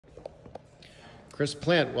Chris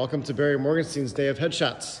Plant, welcome to Barry Morgenstein's Day of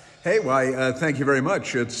Headshots. Hey, why, thank you very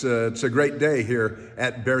much. It's a great day here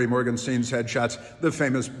at Barry Morgenstein's Headshots, the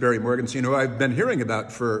famous Barry Morgenstein, who I've been hearing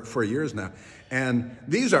about for years now. And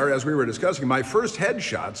these are, as we were discussing, my first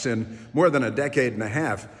headshots in more than a decade and a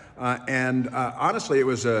half. Honestly, it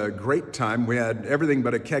was a great time. We had everything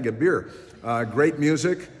but a keg of beer. Great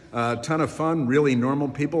music, a ton of fun, really normal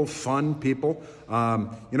people, fun people,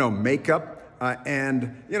 makeup.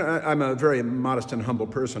 I'm a very modest and humble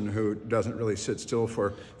person who doesn't really sit still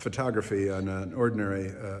for photography in an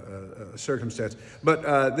ordinary circumstance.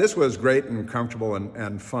 But this was great and comfortable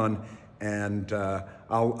and fun, and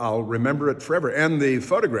I'll remember it forever. And the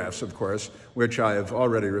photographs, of course, which I have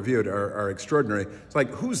already reviewed, are extraordinary. It's like,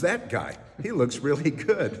 who's that guy? He looks really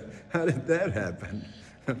good. How did that happen?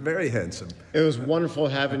 Very handsome. It was wonderful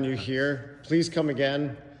having you here. Please come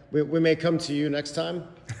again. We may come to you next time.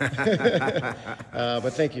 But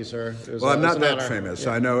thank you, sir. Well, I'm not that famous.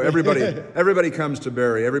 Yeah. I know everybody comes to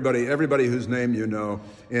Barry. Everybody whose name you know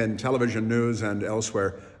in television news and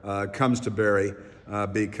elsewhere comes to Barry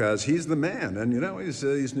because he's the man. And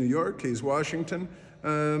he's New York. He's Washington.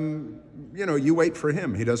 You wait for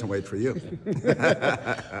him. He doesn't wait for you.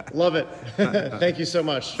 Love it. Thank you so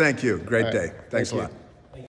much. Thank you. Great day. Thanks a lot.